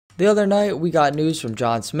The other night, we got news from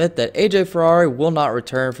John Smith that AJ Ferrari will not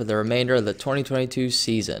return for the remainder of the 2022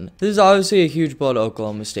 season. This is obviously a huge blow to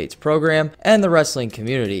Oklahoma State's program and the wrestling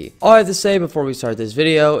community. All I have to say before we start this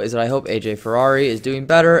video is that I hope AJ Ferrari is doing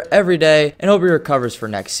better every day and hope he recovers for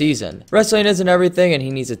next season. Wrestling isn't everything and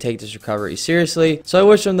he needs to take this recovery seriously, so I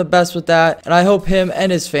wish him the best with that, and I hope him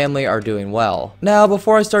and his family are doing well. Now,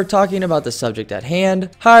 before I start talking about the subject at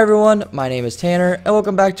hand, hi everyone, my name is Tanner, and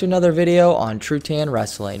welcome back to another video on TrueTan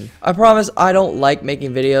Wrestling. I promise I don't like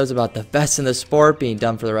making videos about the best in the sport being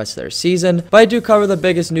done for the rest of their season, but I do cover the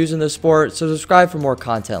biggest news in the sport, so subscribe for more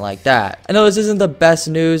content like that. I know this isn't the best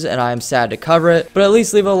news and I am sad to cover it, but at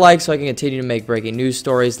least leave a like so I can continue to make breaking news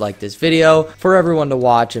stories like this video for everyone to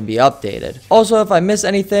watch and be updated. Also, if I miss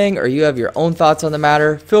anything or you have your own thoughts on the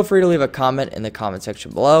matter, feel free to leave a comment in the comment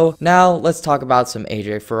section below. Now, let's talk about some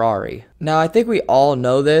AJ Ferrari. Now, I think we all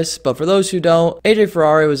know this, but for those who don't, AJ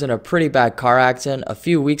Ferrari was in a pretty bad car accident a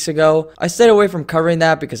few weeks ago. I stayed away from covering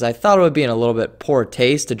that because I thought it would be in a little bit poor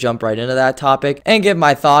taste to jump right into that topic and give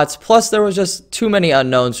my thoughts, plus there was just too many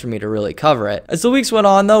unknowns for me to really cover it. As the weeks went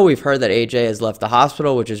on though, we've heard that AJ has left the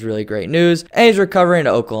hospital, which is really great news, and he's recovering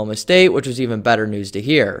at Oklahoma State, which was even better news to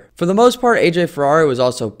hear. For the most part, AJ Ferrari was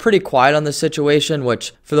also pretty quiet on the situation,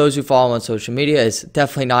 which for those who follow him on social media is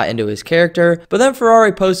definitely not into his character, but then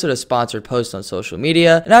Ferrari posted a sponsored post on social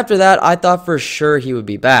media, and after that I thought for sure he would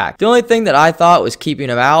be back. The only thing that I thought was keeping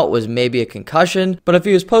him out was maybe a concussion, but if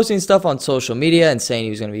he was posting stuff on social media and saying he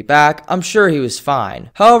was going to be back, I'm sure he was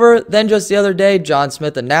fine. However, then just the other day, John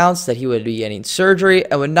Smith announced that he would be getting surgery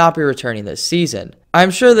and would not be returning this season.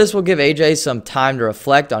 I'm sure this will give AJ some time to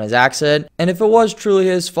reflect on his accident, and if it was truly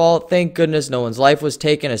his fault, thank goodness no one's life was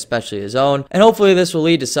taken, especially his own, and hopefully this will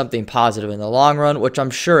lead to something positive in the long run, which I'm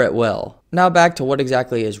sure it will. Now back to what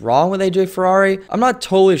exactly is wrong with AJ Ferrari. I'm not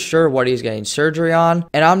totally sure what he's getting surgery on,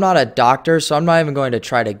 and I'm not a doctor, so I'm not even going to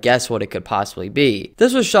try to guess what it could possibly be.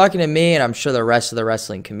 This was shocking to me, and I'm sure the rest of the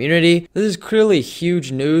wrestling community. This is clearly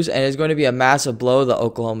huge news, and is going to be a massive blow to the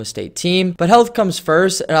Oklahoma State team, but health comes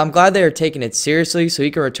first, and I'm glad they are taking it seriously so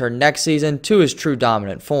he can return next season to his true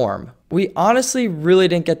dominant form. We honestly really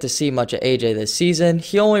didn't get to see much of AJ this season.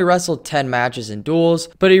 He only wrestled 10 matches in duels,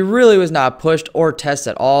 but he really was not pushed or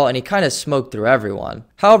tested at all, and he kind of smoked through everyone.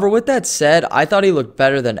 However, with that said, I thought he looked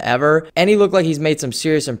better than ever, and he looked like he's made some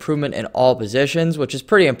serious improvement in all positions, which is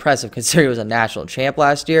pretty impressive considering he was a national champ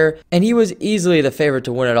last year, and he was easily the favorite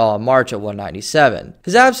to win it all in March at 197.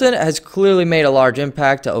 His absence has clearly made a large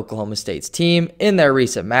impact to Oklahoma State's team in their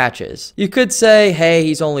recent matches. You could say, hey,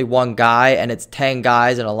 he's only one guy and it's 10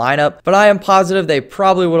 guys in a lineup, but I am positive they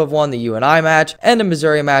probably would have won the UNI match and the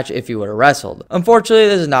Missouri match if he would have wrestled. Unfortunately,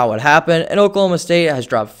 this is not what happened, and Oklahoma State has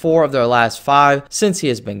dropped 4 of their last 5 since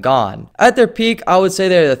he has been gone. At their peak, I would say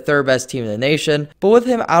they're the third best team in the nation, but with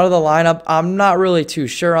him out of the lineup, I'm not really too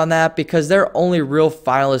sure on that because their only real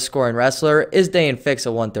finalist scoring wrestler is Dane Fix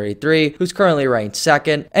at 133, who's currently ranked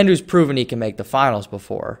 2nd and who's proven he can make the finals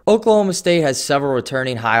before. Oklahoma State has several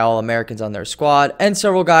returning high All-Americans on their squad and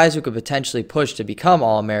several guys who could potentially push to become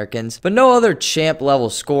All-Americans, but no other champ level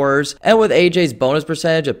scorers, and with AJ's bonus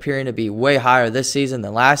percentage appearing to be way higher this season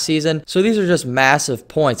than last season, so these are just massive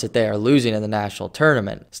points that they are losing in the national tournament.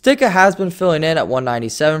 Sticka has been filling in at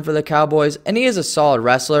 197 for the Cowboys, and he is a solid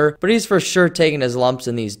wrestler, but he's for sure taking his lumps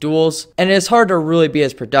in these duels, and it is hard to really be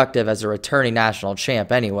as productive as a returning national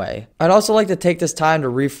champ anyway. I'd also like to take this time to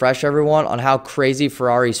refresh everyone on how crazy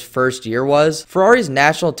Ferrari's first year was. Ferrari's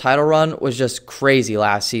national title run was just crazy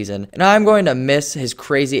last season, and I'm going to miss his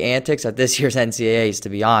crazy antics at this year's NCAAs, to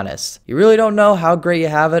be honest. You really don't know how great you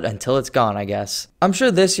have it until it's gone, I guess. I'm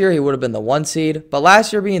sure this year he would have been the 1 seed, but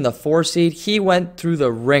last year being the 4 seed, he went through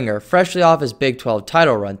the ringer, freshly off his Big 12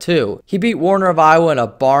 title run too. He beat Warner of Iowa in a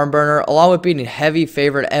barn burner, along with beating heavy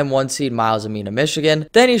favorite M1 seed Miles Amine of Michigan.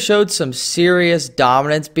 Then he showed some serious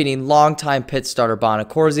dominance, beating longtime pit starter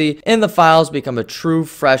Bonacorsi in the finals to become a true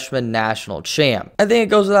freshman national champ. I think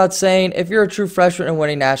it goes without saying, if you're a true freshman and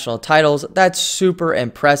winning national titles, that's super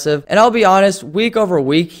impressive, and I'll be honest, week over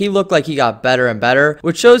week, he looked like he got better and better,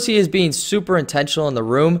 which shows he is being super intentional in the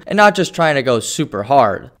room and not just trying to go super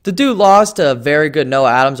hard. The dude lost to a very good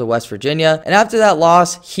Noah Adams of West Virginia, and after that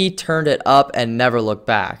loss, he turned it up and never looked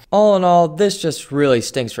back. All in all, this just really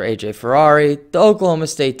stinks for AJ Ferrari, the Oklahoma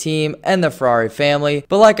State team, and the Ferrari family,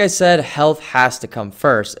 but like I said, health has to come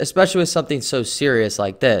first, especially with something so serious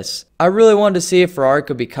like this. I really wanted to see if Ferrari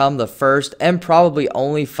could become the first and probably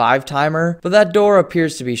only 5-timer, but that door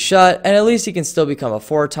appears to be shut, and at least he can still become a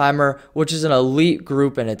 4-timer, which is an elite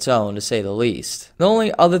group in its own, to say the least. The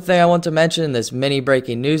only other thing I want to mention in this mini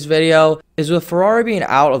breaking news video is with Ferrari being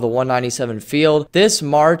out of the 197 field, this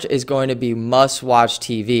March is going to be must-watch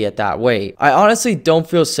TV at that weight. I honestly don't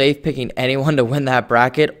feel safe picking anyone to win that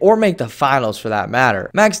bracket or make the finals for that matter.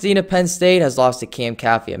 Max Dean of Penn State has lost to Cam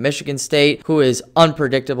Caffey of Michigan State, who is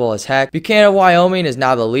unpredictable as heck. Buchanan of Wyoming is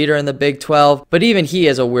now the leader in the Big 12, but even he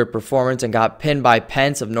has a weird performance and got pinned by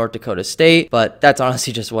Pence of North Dakota State, but that's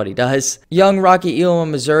honestly just what he does. Young Rocky Elam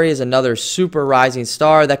of Missouri is another super rising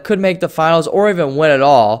star that could make the finals or even win it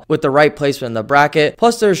all with the right placement in the bracket.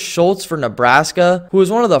 Plus there's Schultz for Nebraska, who was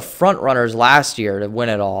one of the front runners last year to win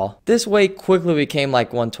it all. This weight quickly became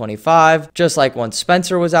like 125, just like when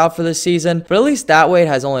Spencer was out for the season, but at least that weight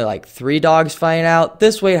has only like 3 dogs fighting out.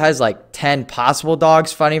 This weight has like 10 possible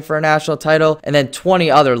dogs fighting for a national title and then 20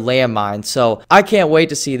 other landmines. So I can't wait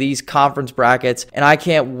to see these conference brackets, and I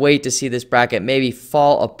can't wait to see this bracket maybe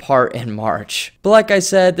fall apart in March. But like I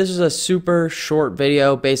said, this is a super short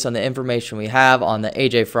video based on the information we have on the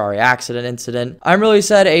AJ Ferrari accident incident. I'm really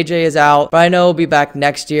sad AJ is out, but I know he'll be back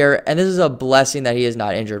next year, and this is a blessing that he is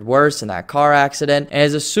not injured worse in that car accident, and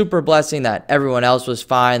it's a super blessing that everyone else was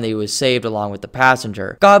fine, that he was saved along with the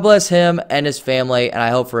passenger. God bless him and his family, and I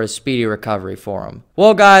hope for a speedy recovery for him.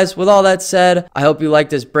 Well guys, with all that said, I hope you liked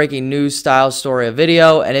this breaking news style story of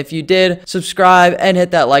video, and if you did, subscribe and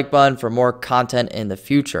hit that like button for more content in the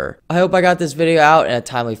future. I hope I got this video out in a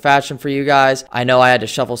timely fashion for you guys. I know I had to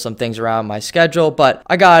shuffle some things around my schedule, but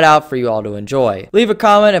I got it out for you all to enjoy. Leave a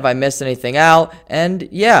comment if I missed anything out, and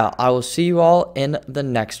yeah, I will see you all in the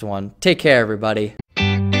next one. Take care, everybody.